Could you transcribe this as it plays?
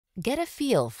Get a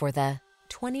feel for the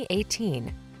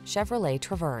 2018 Chevrolet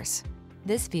Traverse.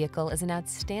 This vehicle is an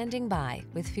outstanding buy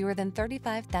with fewer than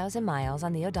 35,000 miles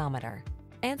on the odometer.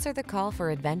 Answer the call for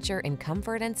adventure in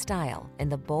comfort and style in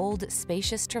the bold,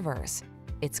 spacious Traverse.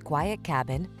 Its quiet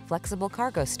cabin, flexible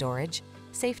cargo storage,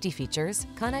 safety features,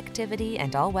 connectivity,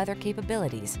 and all-weather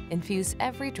capabilities infuse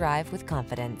every drive with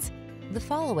confidence. The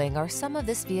following are some of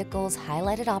this vehicle's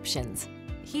highlighted options: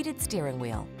 heated steering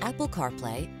wheel, Apple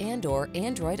CarPlay and/or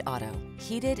Android Auto,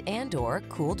 heated and/or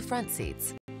cooled front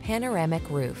seats, panoramic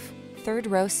roof,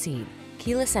 third-row seat,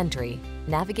 keyless entry,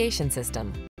 navigation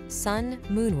system, sun,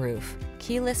 moon roof,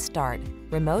 keyless start,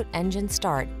 remote engine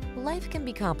start. Life can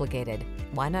be complicated.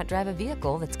 Why not drive a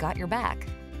vehicle that's got your back?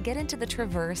 Get into the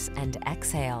Traverse and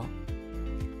exhale.